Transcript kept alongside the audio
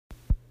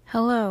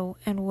Hello,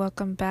 and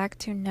welcome back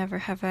to Never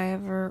Have I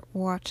Ever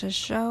Watched a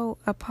Show,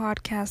 a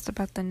podcast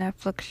about the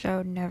Netflix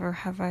show Never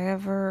Have I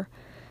Ever.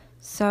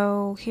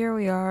 So, here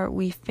we are,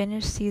 we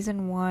finished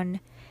season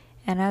 1,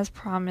 and as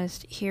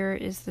promised, here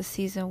is the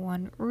season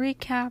 1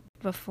 recap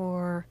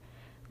before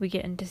we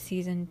get into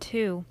season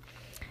 2.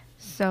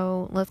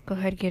 So, let's go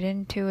ahead and get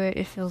into it.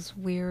 It feels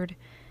weird,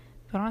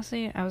 but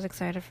honestly, I was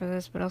excited for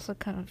this, but also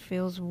kind of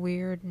feels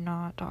weird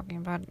not talking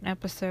about an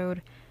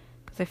episode,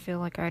 because I feel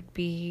like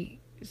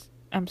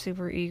I'm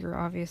super eager,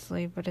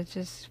 obviously, but it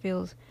just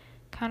feels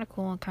kind of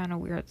cool and kind of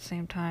weird at the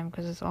same time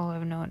because it's all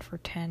I've known for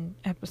 10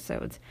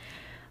 episodes.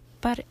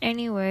 But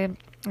anyway,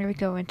 here we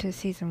go into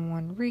season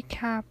 1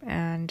 recap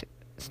and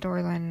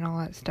storyline and all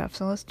that stuff.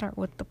 So let's start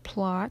with the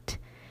plot.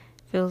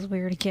 Feels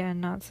weird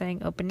again not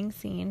saying opening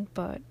scene,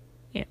 but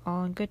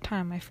all in good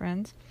time, my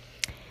friends.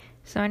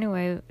 So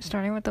anyway,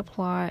 starting with the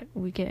plot,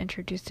 we get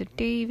introduced to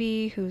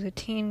Davy, who's a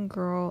teen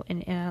girl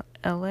in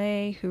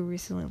LA who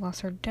recently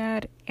lost her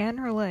dad and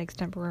her legs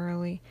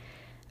temporarily.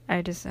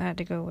 I just had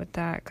to go with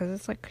that because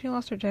it's like she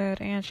lost her dad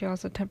and she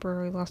also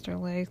temporarily lost her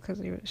legs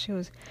because she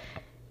was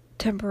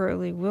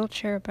temporarily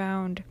wheelchair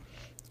bound,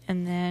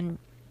 and then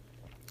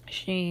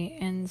she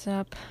ends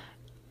up,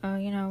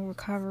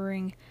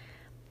 recovering,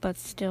 but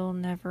still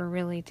never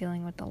really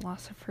dealing with the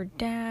loss of her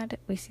dad.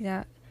 We see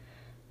that.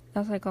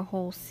 That's like a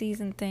whole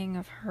season thing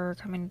of her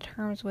coming to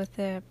terms with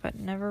it, but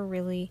never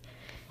really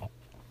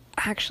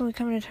actually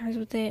coming to terms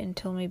with it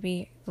until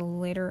maybe the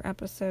later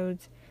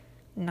episodes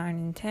 9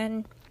 and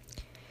 10.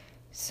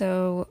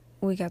 So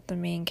we got the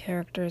main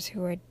characters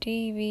who are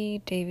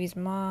Davy's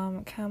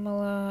mom,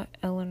 Kamala,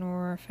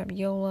 Eleanor,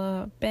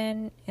 Fabiola,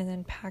 Ben, and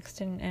then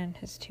Paxton and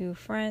his 2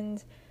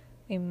 friends.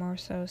 We more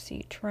so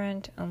see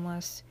Trent,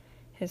 unless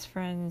his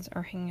friends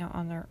are hanging out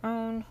on their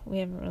own. We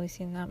haven't really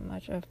seen that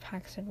much of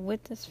Paxton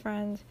with his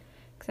friends,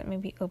 except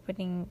maybe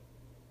opening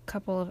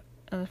couple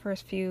of the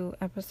first few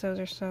episodes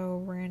or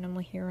so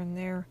randomly here and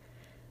there,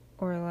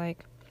 or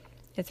like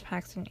it's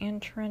Paxton and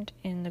Trent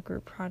in the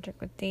group project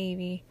with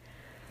Davy.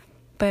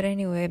 But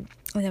anyway,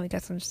 and then we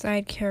got some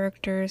side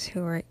characters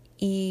who are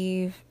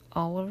Eve,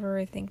 Oliver,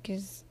 I think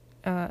is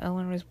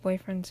Eleanor's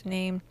boyfriend's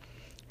name,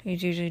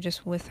 who's usually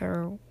just with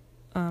her.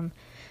 Then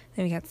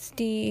we got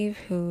Steve,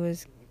 who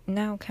is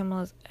now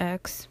Kamala's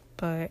ex,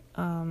 but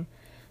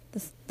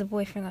the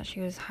boyfriend that she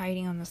was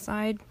hiding on the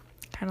side,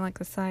 kind of like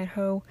the side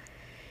hoe.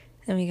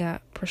 Then we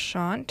got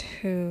Prashant,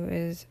 who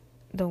is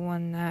the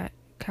one that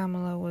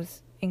Kamala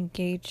was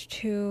engaged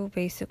to.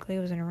 Basically, it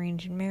was an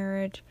arranged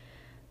marriage,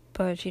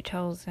 but she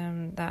tells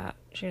him that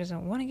she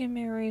doesn't want to get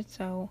married,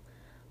 so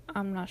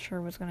I'm not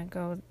sure what's going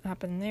to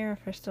happen there,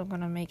 if they're still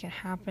going to make it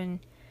happen,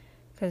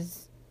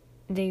 because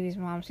Davy's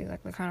mom seems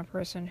like the kind of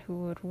person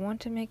who would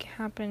want to make it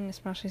happen,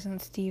 especially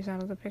since Steve's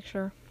out of the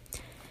picture.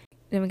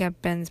 Then we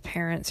got Ben's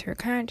parents, who are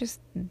kind of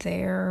just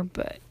there,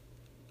 but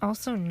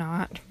also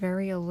not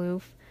very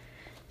aloof.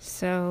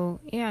 So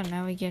yeah,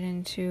 now we get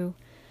into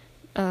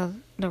the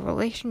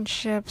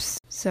relationships.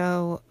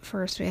 So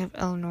first we have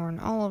Eleanor and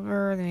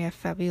Oliver, then we have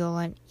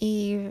Fabiola and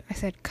Eve. I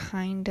said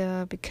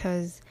kinda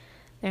because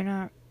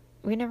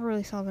we never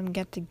really saw them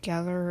get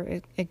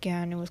together.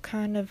 Again, it was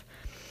kind of,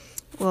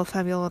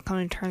 Fabiola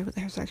coming to terms with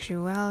her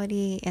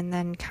sexuality and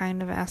then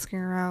kind of asking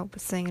her out,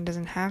 but saying it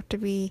doesn't have to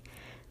be.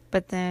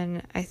 But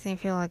then I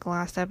feel like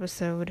last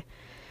episode,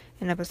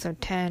 in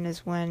episode 10,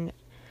 is when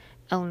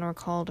Eleanor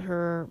called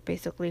her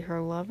basically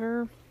her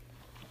lover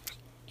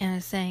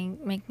and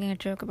making a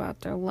joke about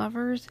their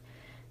lovers.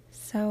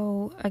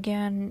 So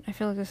again, I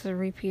feel like this is a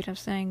repeat of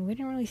saying we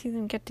didn't really see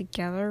them get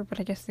together, but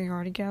I guess they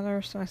are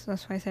together, so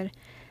that's why I said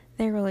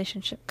their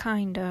relationship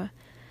kinda.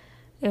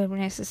 It would be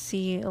nice to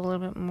see a little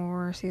bit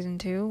more season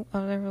 2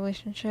 of their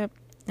relationship.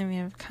 Then we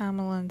have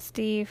Kamala and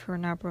Steve, who are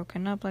now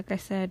broken up, like I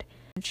said.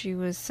 She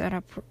was set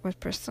up with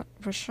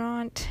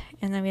Prashant.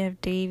 And then we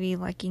have Davy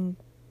liking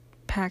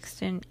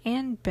Paxton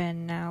and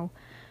Ben now.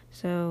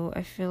 So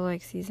I feel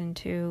like season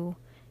 2,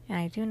 and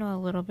I do know a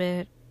little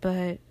bit,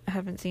 but I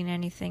haven't seen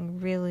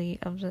anything really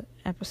of the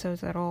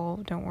episodes at all,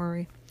 don't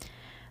worry.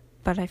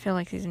 But I feel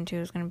like season 2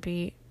 is going to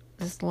be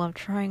this love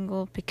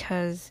triangle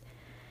because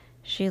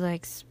she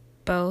likes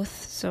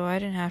both, so I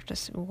didn't have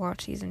to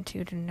watch season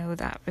 2 to know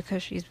that,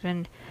 because she's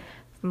been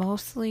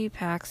mostly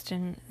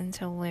Paxton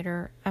until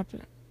later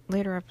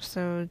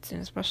episodes, and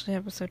especially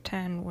episode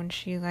 10 when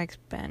she likes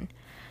Ben.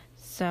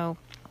 So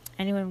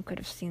anyone could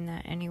have seen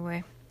that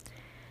anyway.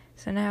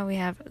 So now we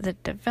have the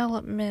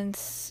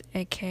developments,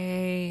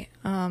 aka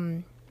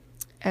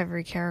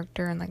every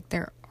character and like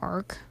their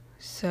arc.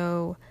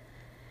 So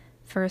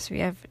first we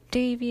have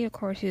Davy, of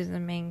course, who's the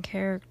main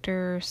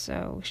character.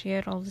 So she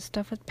had all this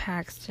stuff with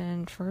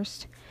Paxton,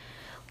 first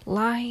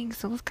lying.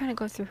 So let's kind of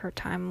go through her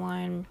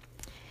timeline.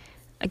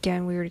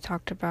 Again, we already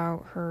talked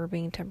about her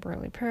being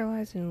temporarily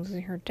paralyzed and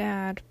losing her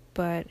dad,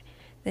 but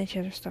then she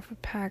had her stuff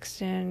with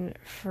Paxton,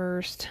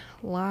 first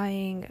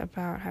lying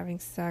about having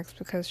sex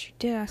because she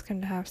did ask him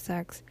to have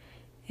sex.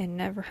 It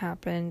never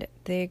happened.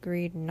 They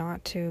agreed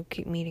not to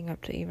keep meeting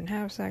up to even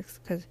have sex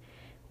because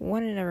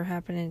one, it never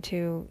happened, and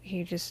two,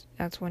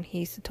 that's when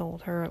he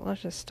told her,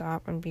 let's just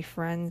stop and be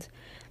friends,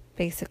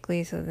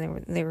 basically. So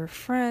they were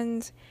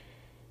friends,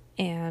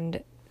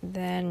 and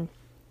then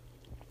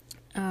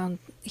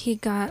he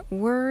got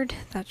word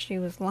that she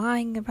was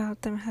lying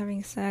about them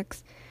having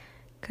sex,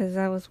 because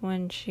that was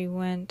when she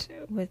went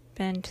with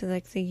Ben to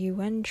like the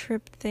UN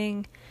trip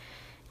thing,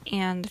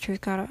 and the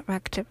truth got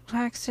back to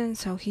Paxton,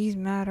 so he's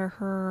mad at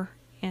her.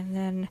 And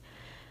then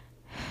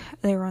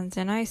they were on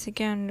thin ice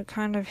again,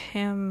 kind of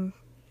him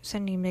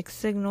sending mixed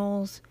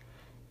signals.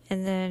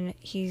 And then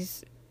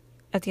he's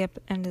at the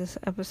end of this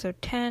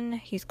episode 10,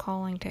 he's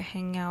calling to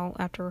hang out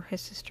after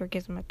his sister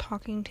gives him a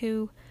talking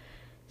to.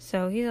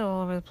 So he's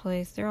all over the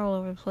place. They're all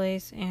over the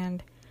place,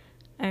 and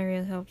I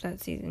really hope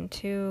that season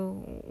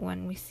 2,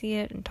 when we see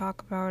it and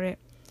talk about it,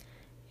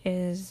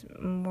 is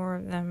more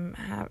of them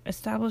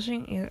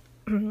establishing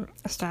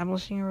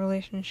a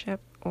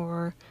relationship,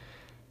 or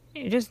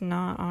just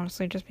not,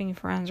 honestly, just being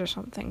friends or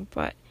something.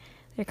 But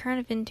they're kind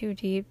of in too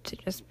deep to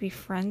just be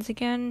friends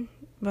again,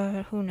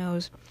 but who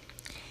knows.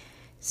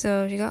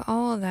 So she got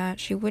all of that.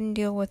 She wouldn't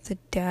deal with the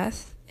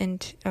death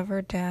of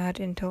her dad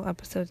until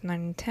episodes 9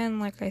 and 10,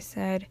 like I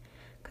said,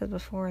 because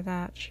before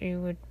that she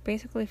would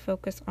basically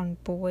focus on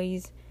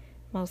boys,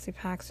 mostly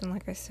Paxton,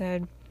 like I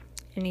said.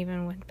 And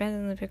even when Ben's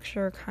in the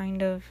picture,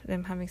 kind of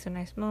them having some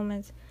nice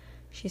moments,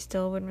 she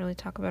still wouldn't really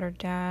talk about her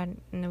dad.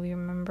 And then we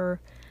remember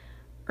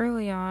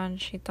early on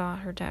she thought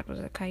her dad was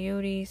a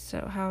coyote,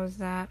 so how is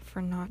that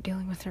for not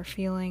dealing with her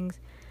feelings?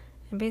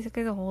 And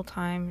basically the whole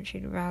time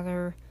she'd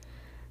rather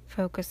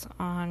focus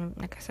on,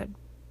 like I said,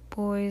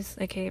 boys,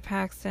 aka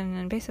Paxton,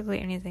 and basically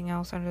anything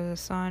else under the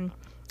sun,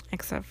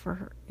 except for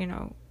her,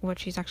 what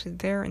she's actually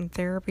there in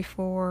therapy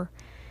for.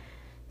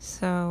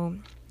 So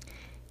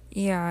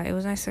yeah, it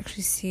was nice to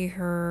actually see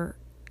her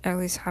at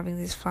least having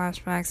these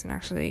flashbacks, and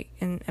actually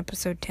in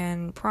episode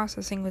 10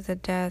 processing with the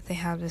death. They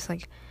have this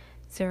like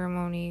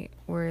ceremony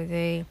where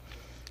they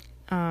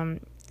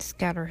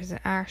scatter his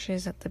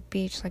ashes at the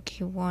beach like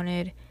he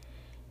wanted,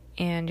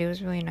 and it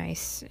was really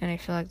nice. And I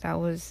feel like that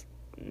was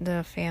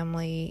the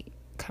family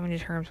coming to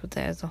terms with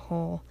it as a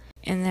whole.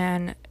 And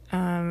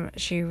then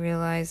she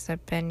realized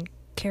that Ben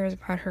cares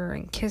about her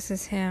and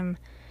kisses him.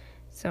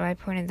 So I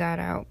pointed that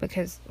out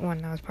because, one,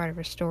 that was part of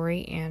her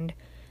story, and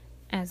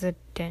as a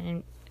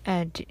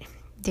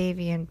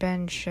Davy and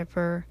Ben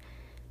shipper,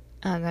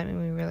 that made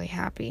me really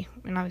happy.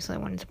 And obviously I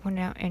wanted to point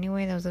it out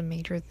anyway, that was a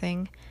major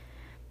thing.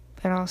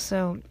 But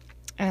also,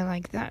 I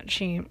like that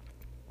she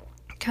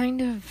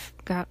kind of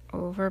got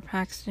over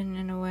Paxton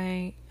in a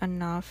way,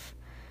 enough.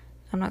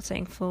 I'm not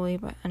saying fully,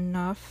 but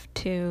enough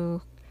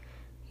to,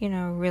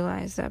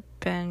 realize that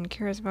Ben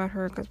cares about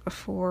her, because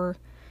before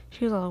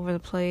she was all over the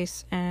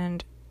place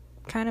and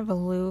kind of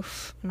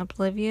aloof and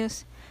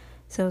oblivious.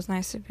 So it was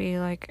nice to be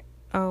like,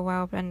 oh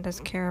wow, Ben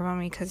does care about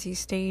me because he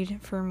stayed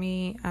for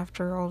me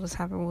after all this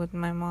happened with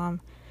my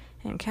mom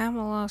and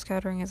Kamala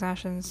scattering his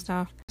ashes and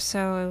stuff.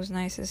 So it was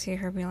nice to see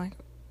her be like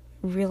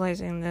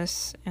realizing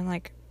this and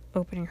like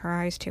opening her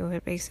eyes to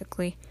it,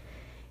 basically,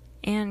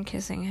 and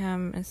kissing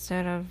him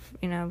instead of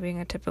being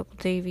a typical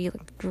Davy,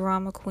 like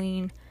drama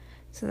queen.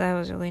 So that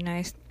was really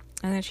nice.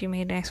 And then she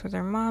made nice with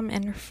her mom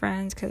and her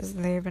friends, because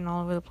they've been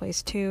all over the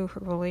place too,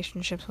 her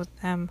relationships with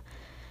them.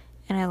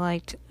 And I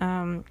liked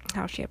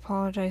how she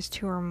apologized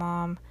to her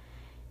mom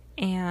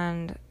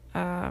and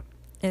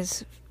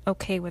is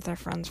okay with her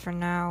friends for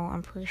now.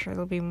 I'm pretty sure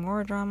there'll be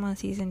more drama in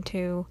season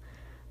 2,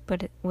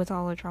 but with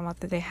all the drama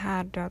that they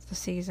had throughout the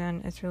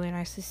season, it's really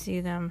nice to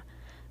see them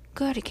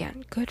good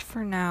again. Good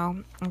for now.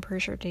 I'm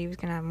pretty sure Dave's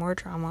gonna have more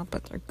drama,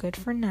 but they're good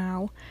for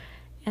now,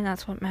 and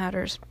that's what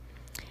matters.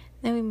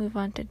 Then we move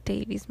on to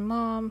Davy's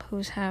mom,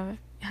 who's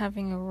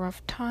having a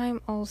rough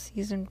time all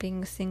season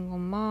being a single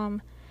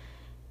mom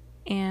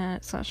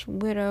and /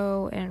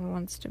 widow, and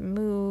wants to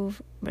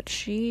move, but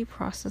she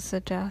processed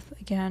the death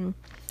again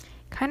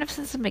kind of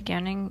since the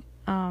beginning.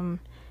 It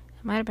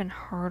might have been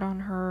hard on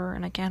her,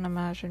 and I can't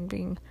imagine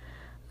being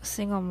a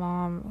single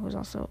mom who's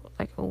also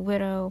like a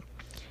widow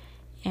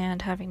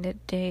and having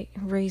to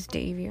raise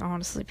Davy,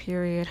 honestly,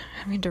 period.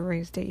 Having to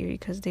raise Davy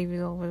because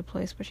Davy's all over the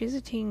place, but she's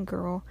a teen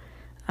girl.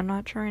 I'm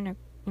not trying to,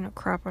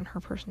 crap on her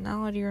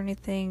personality or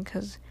anything,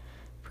 because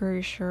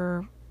pretty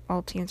sure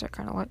all teens are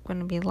kind of going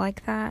to be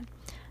like that.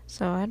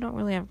 So I don't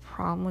really have a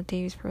problem with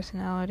Davy's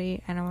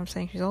personality. I know I'm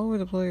saying she's all over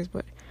the place,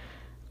 but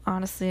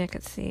honestly, I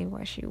could see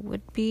why she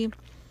would be.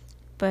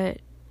 But,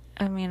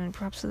 and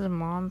props to the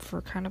mom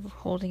for kind of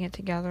holding it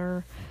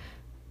together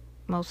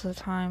most of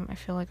the time. I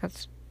feel like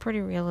that's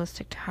pretty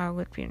realistic to how it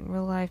would be in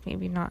real life.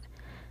 Maybe not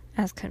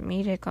as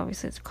comedic.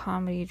 Obviously, it's a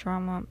comedy,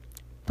 drama.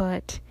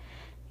 But,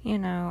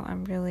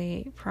 I'm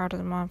really proud of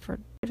the mom for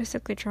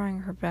basically trying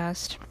her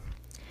best.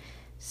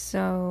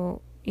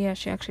 So, yeah,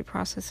 she actually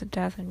processed the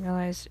death and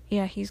realized,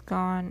 yeah, he's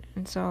gone.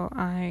 And so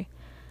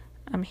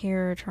I'm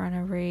here trying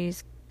to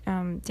raise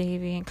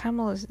Davy, and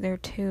Kamala's there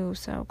too,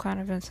 so kind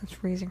of in a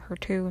sense raising her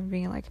too, and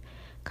being like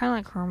kind of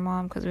like her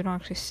mom, because we don't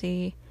actually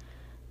see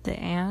the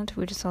aunt,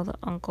 we just saw the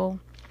uncle,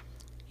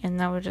 and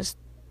that was just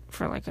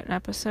for like an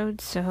episode,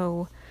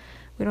 so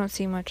we don't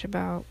see much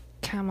about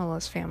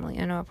Kamala's family.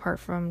 I know apart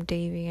from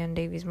Davy and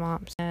Davy's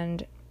mom.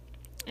 And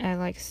I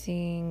like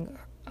seeing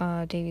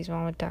Davy's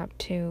mom adapt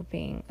to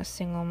being a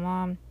single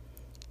mom.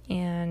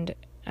 And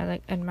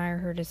I admire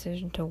her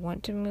decision to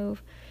want to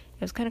move.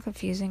 It was kind of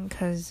confusing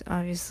because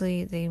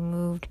obviously they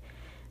moved,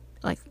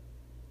 like,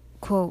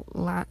 quote,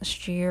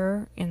 last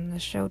year in the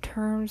show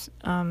terms,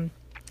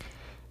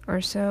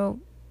 or so.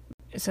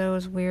 So it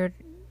was weird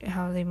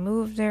how they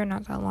moved there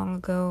not that long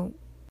ago.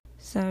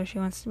 So she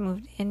wants to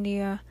move to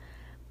India.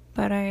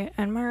 But I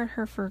admired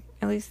her for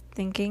at least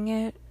thinking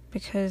it,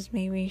 because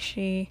maybe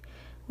she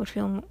would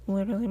feel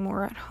literally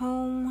more at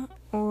home,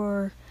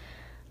 or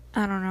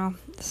I don't know.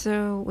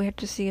 So we have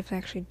to see if they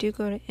actually do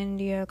go to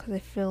India, because I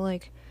feel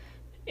like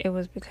it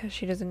was because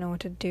she doesn't know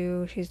what to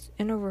do. She's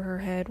in over her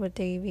head with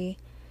Davy,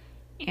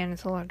 and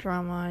it's a lot of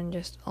drama and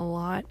just a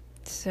lot.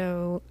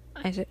 So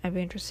I'd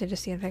be interested to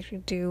see if they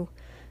actually do,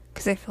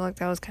 because I feel like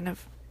that was kind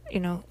of,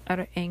 out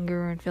of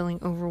anger and feeling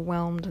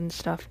overwhelmed and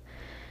stuff.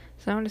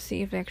 So I want to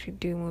see if they actually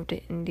do move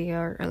to India,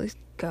 or at least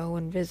go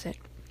and visit.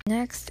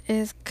 Next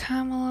is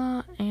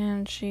Kamala,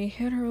 and she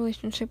hid her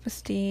relationship with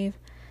Steve,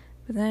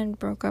 but then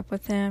broke up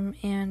with him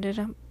and ended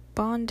up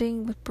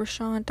bonding with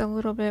Prashant a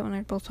little bit when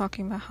they're both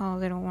talking about how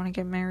they don't want to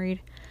get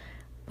married.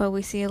 But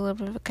we see a little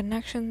bit of a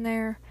connection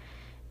there,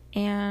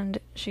 and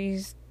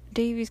she's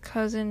Davy's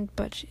cousin,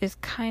 but she is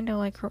kind of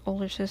like her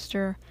older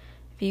sister.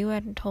 If you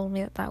hadn't told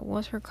me that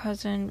was her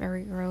cousin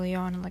very early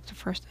on in like the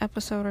first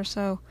episode or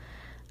so,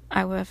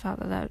 I would have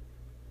thought that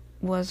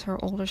was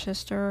her older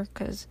sister,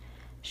 because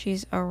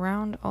she's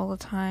around all the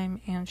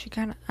time and she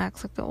kind of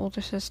acts like the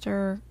older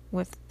sister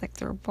with like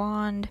their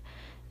bond,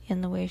 in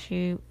the way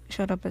she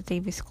showed up at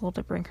Davy's school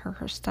to bring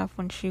her stuff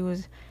when she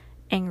was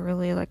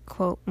angrily, like,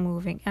 quote,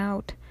 moving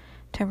out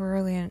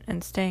temporarily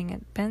and staying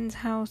at Ben's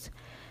house.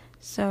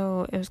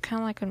 So it was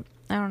kind of like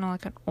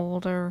like an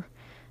older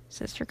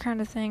sister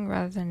kind of thing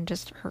rather than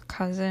just her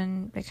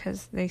cousin,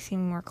 because they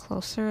seem more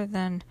closer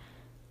than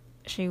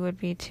she would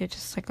be to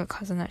just like a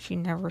cousin that she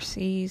never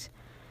sees.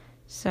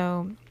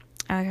 So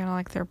I kind of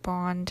like their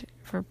bond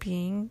for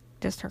being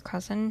just her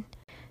cousin.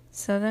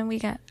 So then we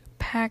got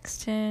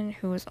Paxton,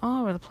 who was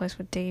all over the place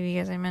with Davy,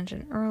 as I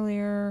mentioned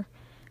earlier,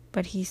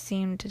 but he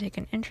seemed to take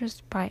an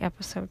interest by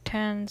episode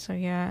 10. So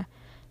yeah,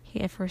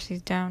 at first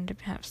he's down to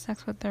have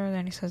sex with her,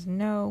 then he says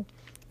no,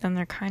 then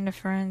they're kind of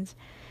friends,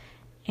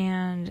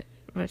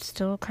 but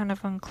still kind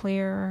of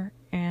unclear,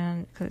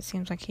 and because it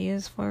seems like he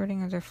is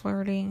flirting or they're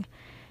flirting.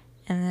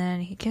 And then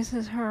he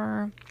kisses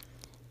her,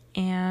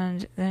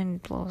 and then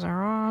blows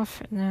her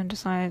off, and then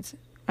decides,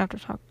 after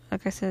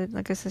like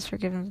a sister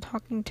gives him the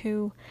talking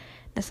to,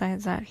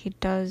 decides that he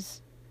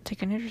does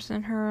take an interest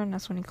in her, and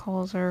that's when he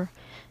calls her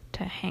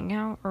to hang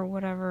out or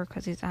whatever,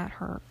 because he's in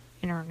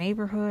her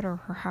neighborhood or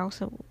her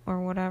house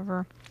or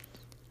whatever,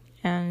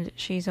 and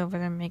she's over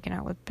there making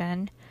out with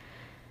Ben.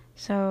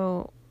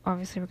 So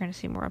obviously we're going to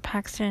see more of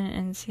Paxton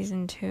in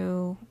season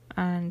 2,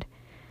 and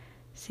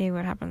see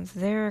what happens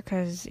there,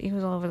 because he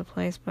was all over the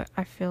place. But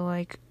I feel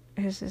like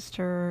his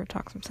sister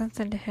talked some sense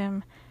into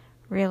him,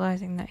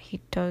 realizing that he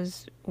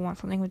does want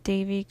something with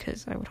Davy,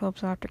 because I would hope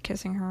so after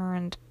kissing her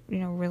and,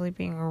 really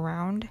being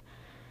around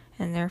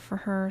and there for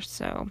her.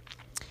 So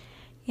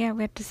yeah,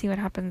 we have to see what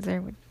happens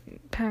there with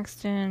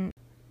Paxton.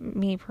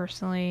 Me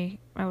personally,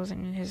 I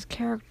wasn't in his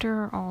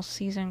character all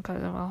season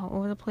because of how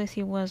over the place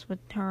he was with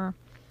her,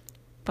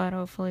 but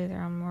hopefully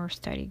they're on more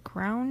steady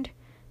ground.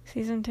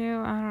 Season 2, I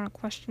don't know,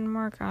 question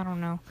mark, I don't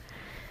know.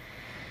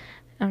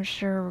 I'm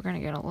sure we're going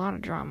to get a lot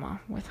of drama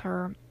with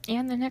her.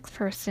 And the next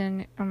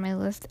person on my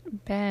list,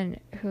 Ben,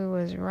 who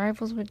was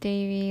rivals with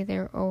Davy. They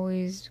were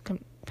always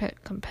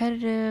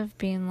competitive,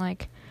 being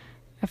like,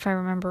 if I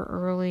remember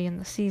early in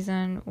the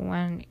season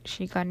when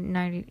she got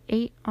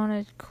 98 on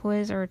a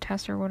quiz or a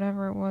test or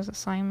whatever it was,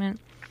 assignment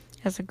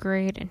as a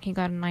grade, and he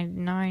got a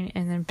 99,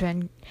 and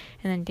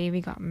then Davy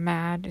got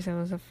mad, so it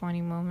was a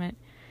funny moment.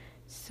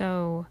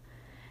 So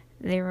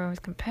they were always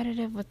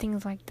competitive with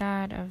things like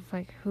that, of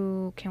like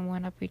who can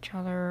one up each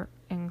other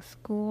in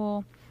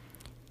school.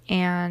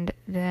 And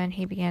then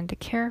he began to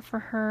care for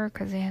her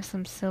because they had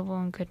some civil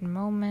and good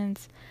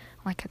moments,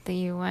 like at the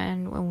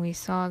UN when we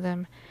saw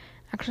them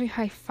actually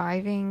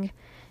high-fiving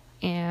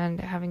and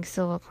having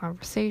civil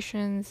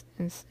conversations,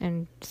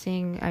 and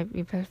seeing,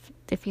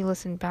 if you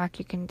listen back,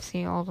 you can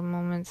see all the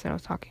moments that I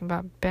was talking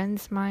about. Ben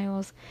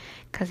smiles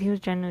because he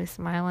was genuinely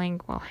smiling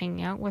while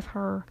hanging out with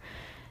her.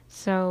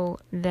 So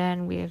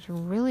then we was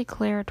really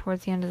clear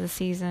towards the end of the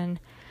season,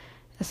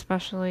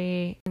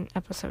 especially in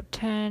episode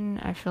 10.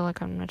 I feel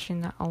like I'm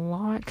mentioning that a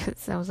lot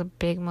because that was a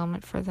big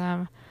moment for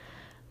them.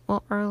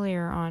 Well,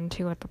 earlier on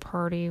too, at the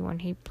party, when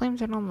he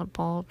blames it on the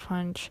ball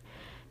punch.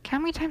 How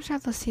many times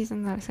throughout the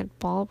season that I said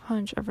ball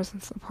punch ever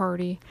since the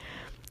party?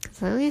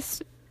 It's at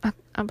least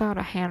about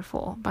a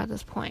handful by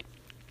this point.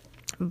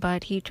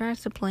 But he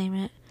tries to blame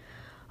it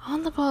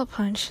on the ball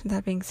punch,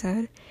 that being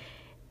said,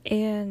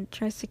 and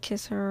tries to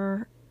kiss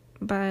her,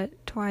 but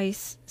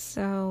twice.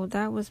 So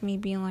that was me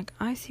being like,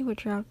 I see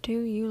what you're up to.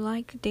 You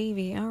like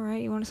Davy.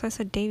 Alright, you want to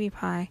slice a Davy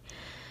pie.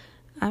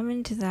 I'm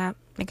into that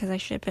because I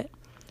ship it.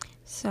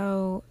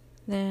 So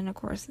Then, of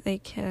course, they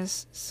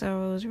kiss.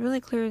 So it was really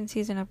clear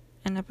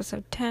in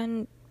episode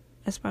 10,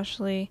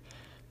 especially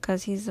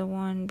because he's the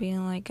one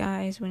being like,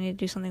 guys, we need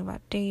to do something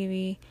about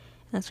Davy.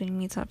 And that's when he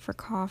meets up for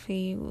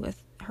coffee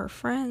with her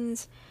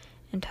friends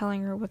and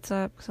telling her what's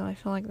up. So I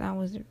feel like that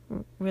was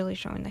really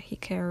showing that he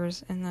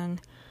cares. And then,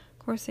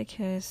 of course, they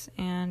kiss,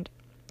 and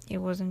it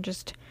wasn't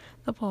just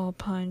the ball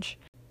punch.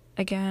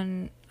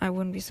 Again, I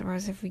wouldn't be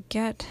surprised if we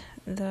get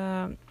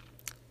the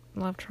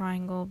love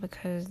triangle,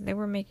 because they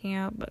were making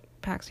out, but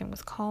Paxton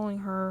was calling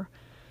her.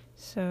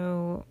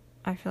 So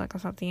I feel like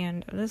that's not the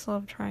end of this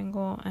love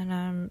triangle, and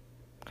I'm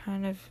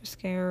kind of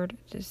scared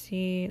to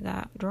see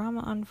that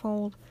drama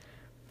unfold,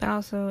 but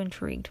also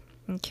intrigued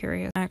and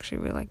curious. I actually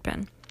really like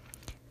Ben.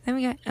 Then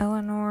we got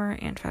Eleanor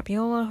and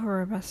Fabiola, who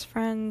are best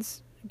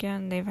friends.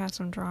 Again, they've had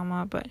some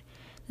drama, but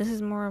this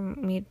is more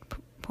me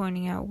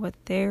pointing out what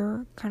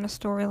their kind of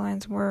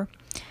storylines were.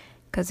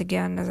 Because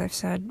again, as I've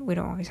said, we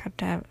don't always have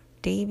to have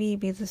Davy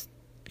be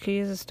she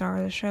is a star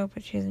of the show,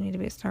 but she doesn't need to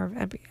be a star of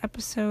every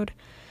episode.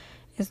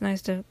 It's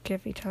nice to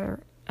give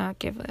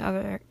the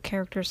other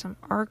characters some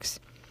arcs.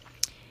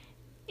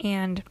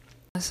 And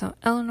so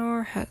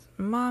Eleanor has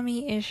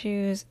mommy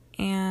issues,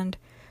 and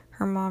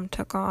her mom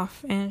took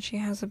off, and she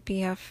has a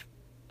BF,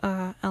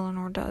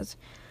 Eleanor does.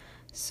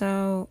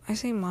 So I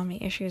say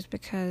mommy issues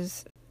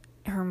because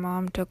her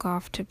mom took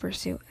off to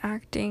pursue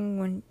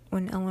acting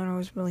when Eleanor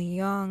was really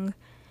young,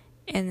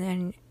 and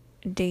then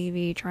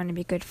Davy, trying to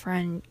be a good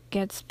friend,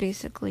 gets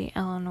basically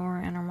Eleanor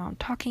and her mom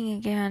talking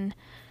again,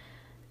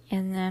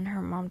 and then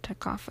her mom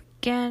took off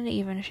again,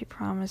 even if she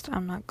promised,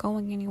 I'm not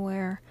going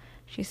anywhere.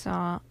 She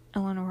saw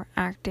Eleanor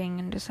acting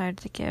and decided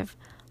to give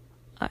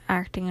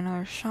acting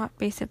another shot,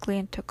 basically,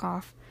 and took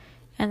off.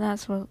 And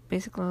that's what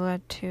basically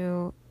led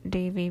to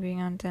Davy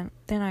being on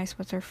thin ice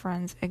with her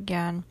friends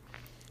again,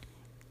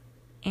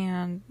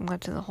 and led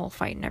to the whole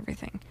fight and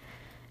everything.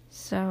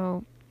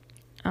 So,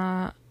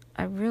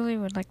 I really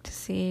would like to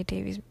see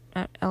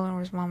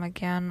Eleanor's mom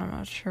again. I'm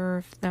not sure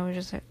if that was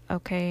just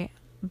okay,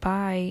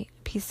 bye,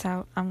 peace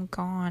out, I'm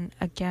gone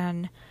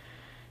again,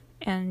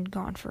 and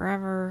gone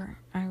forever.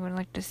 I would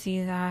like to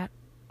see that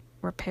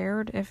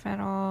repaired, if at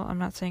all. I'm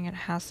not saying it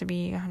has to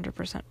be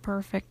 100%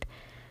 perfect,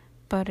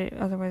 but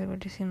otherwise it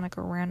would just seem like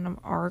a random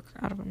arc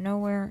out of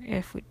nowhere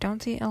if we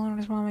don't see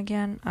Eleanor's mom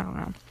again. I don't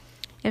know.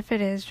 If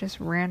it is just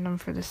random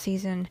for the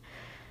season,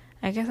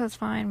 I guess that's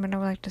fine, but I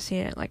would like to see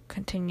it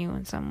continue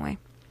in some way,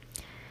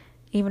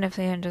 even if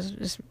they had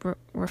just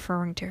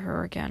referring to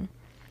her again.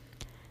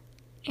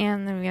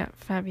 And then we got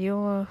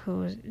Fabiola, who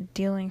was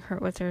dealing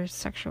with her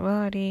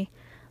sexuality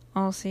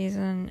all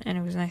season, and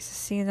it was nice to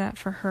see that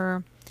for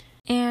her.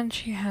 And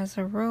she has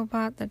a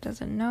robot that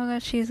doesn't know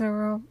that he's a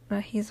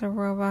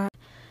robot,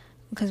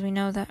 because we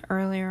know that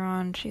earlier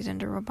on she's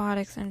into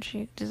robotics, and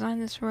she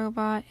designed this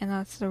robot, and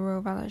that's the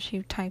robot that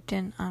she typed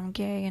in, I'm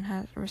gay, and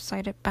had to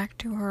recite it back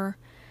to her.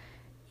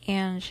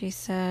 And she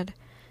said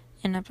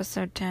in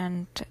episode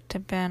 10 to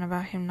Ben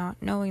about him not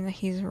knowing that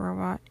he's a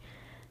robot.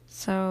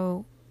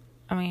 So,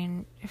 I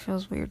mean, it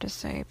feels weird to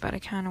say, but I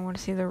kind of want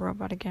to see the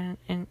robot again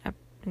in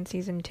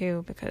season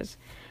 2, because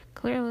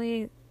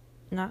clearly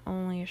not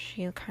only is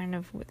she kind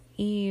of with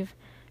Eve,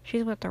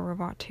 she's with the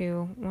robot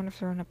too. What if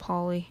they're in a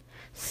poly?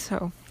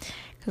 So,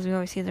 because we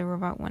always see the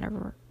robot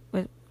whenever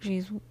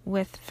she's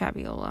with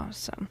Fabiola.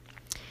 So,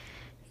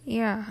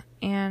 yeah,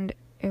 and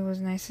it was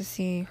nice to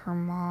see her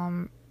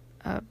mom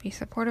be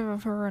supportive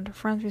of her, and her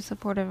friends be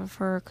supportive of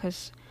her,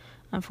 because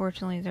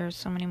unfortunately there's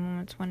so many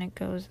moments when it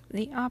goes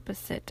the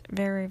opposite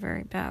very,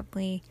 very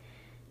badly,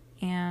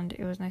 and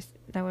it was nice.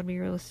 That would be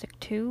realistic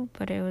too,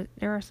 but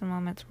there are some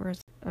moments where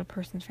a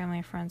person's family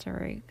and friends are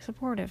very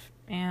supportive,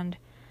 and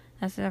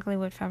that's exactly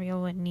what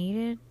Fabiola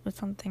needed with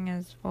something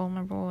as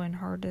vulnerable and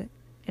hard to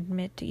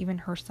admit to even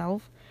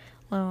herself,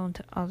 let alone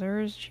to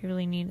others. She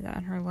really needed that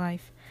in her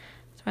life.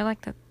 So I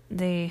like that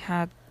they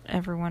had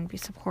everyone be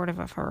supportive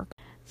of her.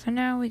 So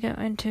now we go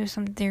into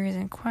some theories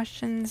and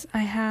questions I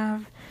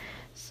have.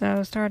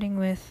 So starting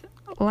with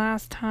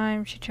last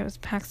time, she chose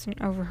Paxton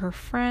over her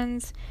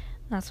friends.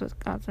 That's what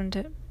got them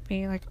to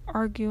be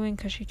arguing,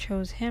 because she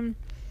chose him.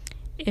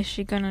 Is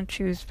she gonna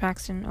choose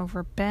Paxton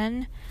over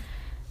Ben?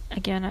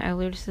 Again, I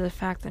alluded to the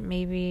fact that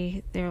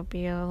maybe there'll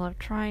be a love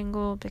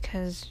triangle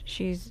because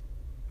she's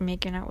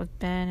making out with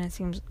Ben and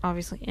seems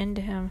obviously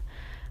into him,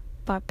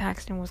 but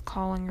Paxton was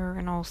calling her,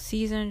 and all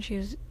season she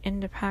was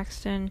into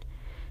Paxton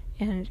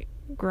and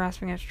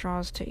grasping at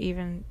straws to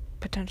even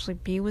potentially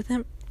be with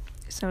him.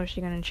 So is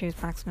she going to choose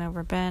Paxton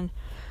over Ben?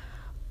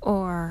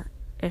 Or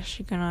is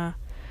she going to,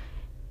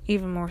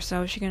 even more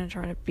so, is she going to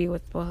try to be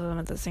with both of them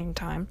at the same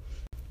time?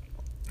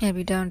 I'd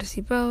be down to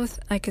see both.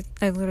 I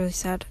literally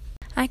said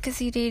I could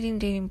see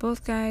dating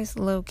both guys,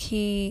 low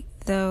key,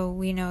 though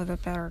we know the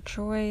better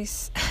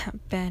choice,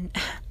 Ben.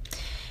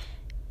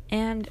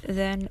 And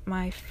then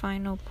my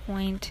final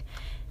point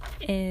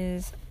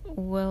is,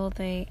 will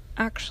they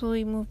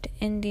actually move to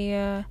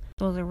India?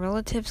 Will the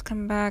relatives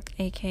come back,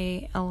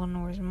 aka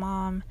Eleanor's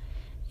mom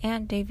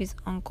and Davy's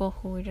uncle,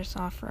 who we just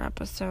saw for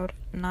episode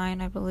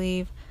 9, I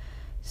believe.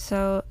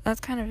 So that's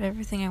kind of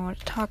everything I want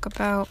to talk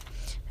about.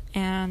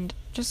 And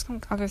just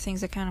some other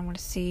things I kind of want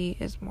to see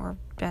is more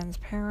of Ben's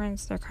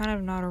parents. They're kind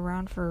of not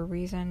around for a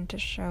reason to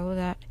show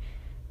that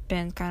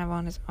Ben's kind of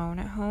on his own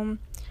at home.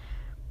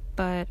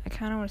 But I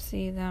kind of want to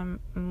see them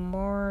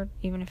more,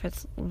 even if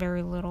it's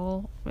very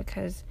little,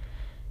 because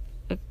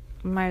it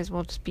might as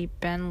well just be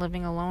Ben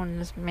living alone in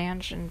this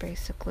mansion,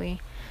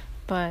 basically.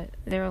 But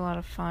they're a lot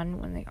of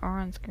fun when they are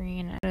on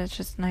screen, and it's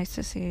just nice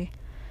to see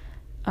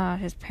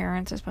his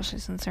parents, especially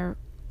since they're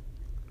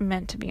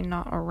meant to be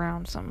not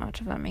around so much,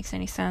 if that makes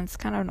any sense.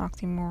 Kind of an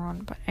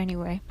oxymoron, but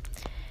anyway.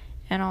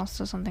 And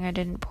also something I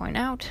didn't point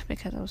out,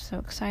 because I was so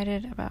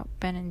excited about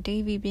Ben and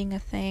Davy being a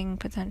thing,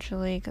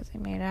 potentially, because they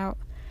made out.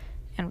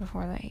 And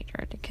before that, he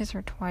tried to kiss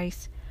her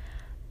twice,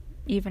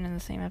 even in the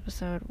same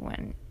episode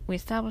when we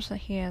established that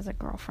he has a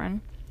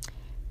girlfriend.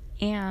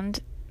 And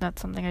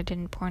that's something I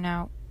didn't point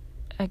out,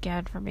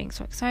 again, for being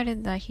so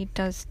excited, that he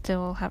does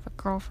still have a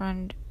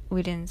girlfriend.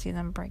 We didn't see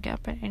them break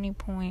up at any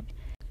point.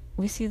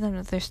 We see them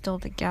that they're still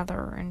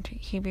together, and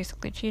he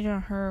basically cheated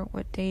on her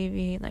with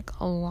Davy, like,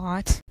 a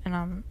lot. And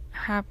I'm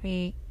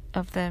happy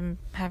of them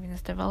having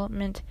this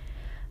development,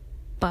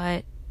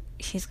 but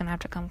he's gonna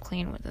have to come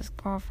clean with his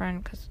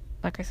girlfriend, because,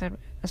 like I said,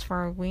 as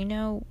far as we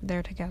know,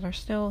 they're together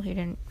still. He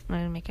didn't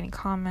really make any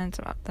comments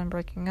about them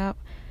breaking up,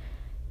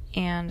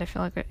 and I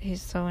feel like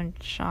he's so in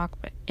shock,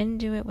 but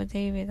into it with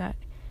Davy, that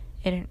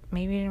it didn't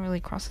really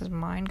cross his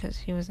mind, because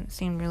he wasn't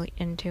seemed really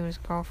into his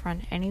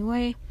girlfriend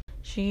anyway.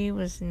 She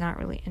was not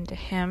really into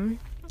him,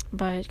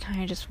 but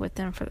kind of just with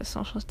him for the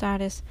social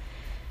status.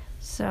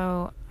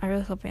 So I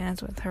really hope it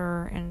ends with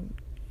her and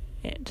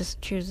it just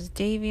chooses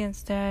Davy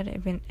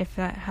instead. If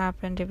that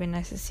happened, it'd be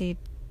nice to see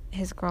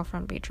his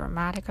girlfriend be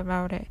dramatic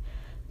about it,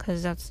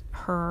 because that's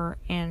her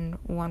in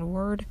one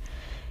word.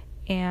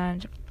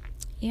 And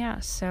yeah,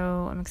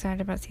 so I'm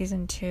excited about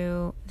season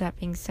 2. That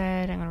being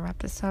said, I'm going to wrap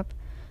this up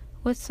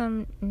with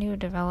some new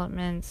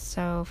developments.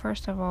 So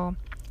first of all,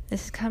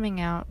 this is coming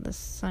out this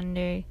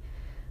Sunday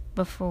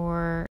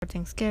before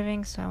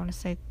Thanksgiving, so I want to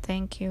say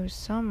thank you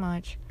so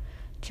much,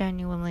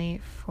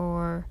 genuinely,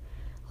 for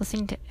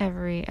listening to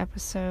every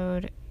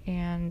episode,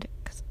 and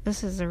cause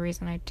this is the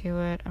reason I do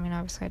it. I mean,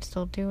 obviously I'd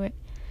still do it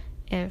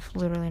if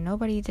literally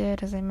nobody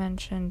did, as I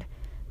mentioned,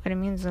 but it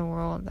means the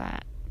world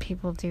that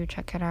people do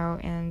check it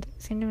out and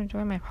seem to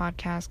enjoy my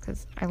podcast,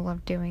 because I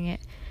love doing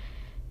it.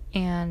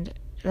 And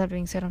that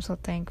being said, I'm so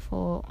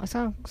thankful. I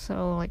sound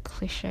so like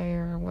cliche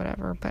or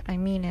whatever, but I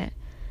mean it.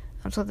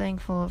 I'm so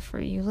thankful for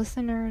you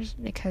listeners,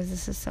 because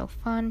this is so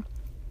fun.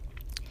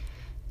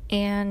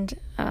 And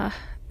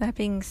that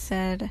being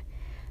said,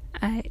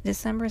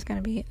 December is going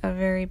to be a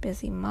very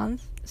busy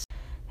month.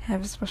 I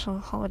have special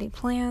holiday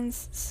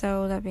plans,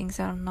 so that being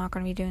said, I'm not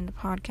going to be doing the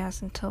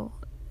podcast until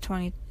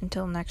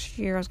next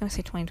year. I was going to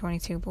say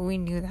 2022, but we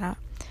knew that.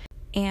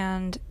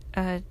 And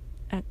I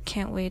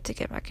can't wait to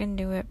get back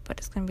into it, but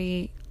it's going to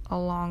be a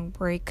long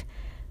break.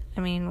 I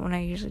mean, when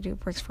I usually do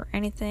breaks for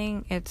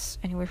anything, it's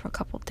anywhere from a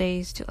couple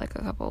days to like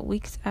a couple of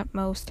weeks at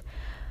most.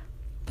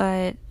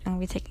 But I'm going to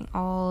be taking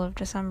all of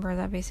December,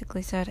 that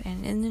basically said,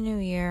 and in the new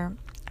year,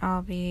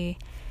 I'll be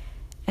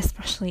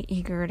especially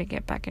eager to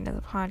get back into the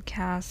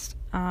podcast.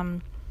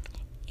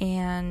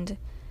 And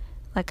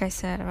like I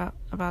said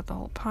about the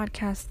whole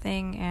podcast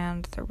thing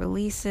and the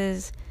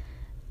releases,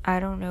 I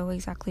don't know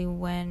exactly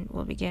when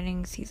we'll be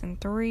getting season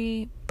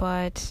 3,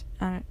 but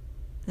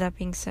that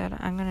being said,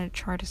 I'm going to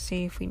try to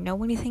see if we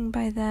know anything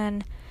by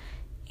then.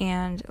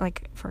 And,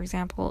 like, for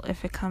example,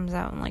 if it comes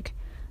out in, like,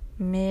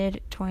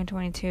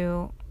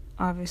 mid-2022,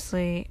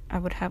 obviously, I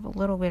would have a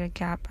little bit of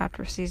gap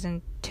after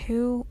season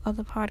 2 of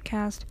the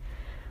podcast.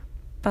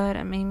 But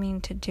I'm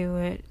aiming to do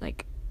it,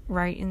 like,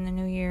 right in the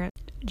new year,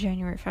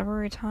 January,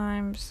 February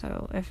time.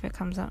 So if it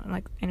comes out,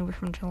 like, anywhere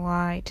from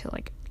July to,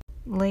 like,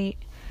 late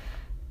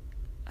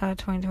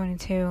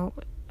 2022,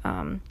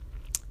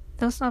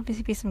 there'll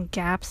obviously be some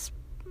gaps.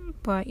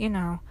 But, you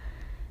know,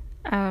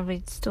 I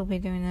would still be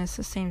doing this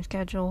the same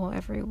schedule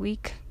every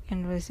week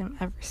and releasing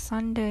every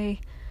Sunday.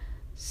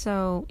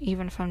 So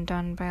even if I'm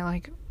done by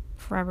like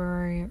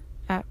February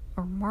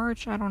or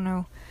March, I don't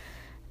know,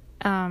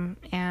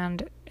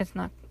 and it's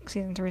not,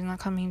 season 3 is not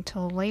coming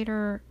till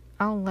later,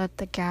 I'll let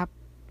the gap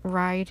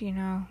ride, you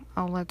know.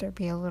 I'll let there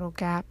be a little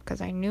gap,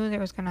 because I knew that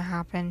was going to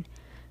happen,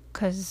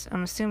 because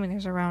I'm assuming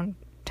there's around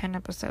 10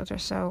 episodes or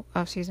so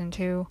of season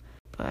 2,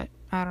 but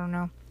I don't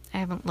know. I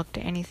haven't looked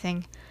at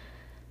anything.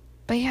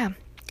 But yeah,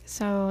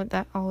 so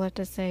that all that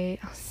to say,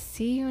 I'll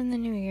see you in the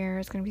new year.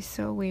 It's going to be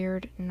so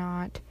weird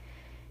and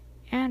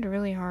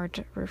really hard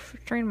to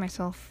restrain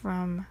myself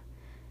from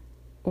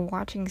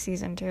watching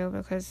season 2,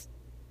 because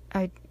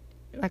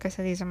like I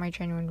said, these are my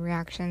genuine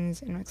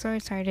reactions, and I'm so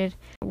excited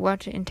to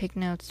watch it and take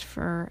notes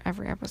for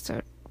every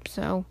episode.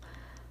 So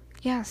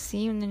yeah, see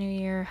you in the new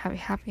year. Have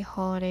happy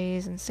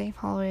holidays and safe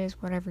holidays,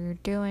 whatever you're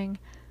doing.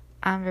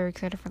 I'm very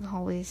excited for the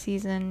holiday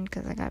season,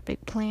 because I got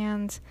big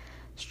plans.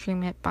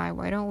 Stream it by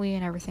Why Don't We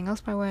and everything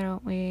else by Why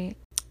Don't We.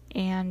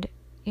 And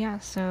yeah,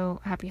 so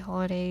happy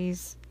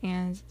holidays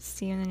and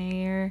see you in the new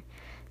year.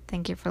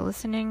 Thank you for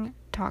listening.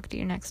 Talk to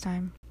you next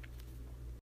time.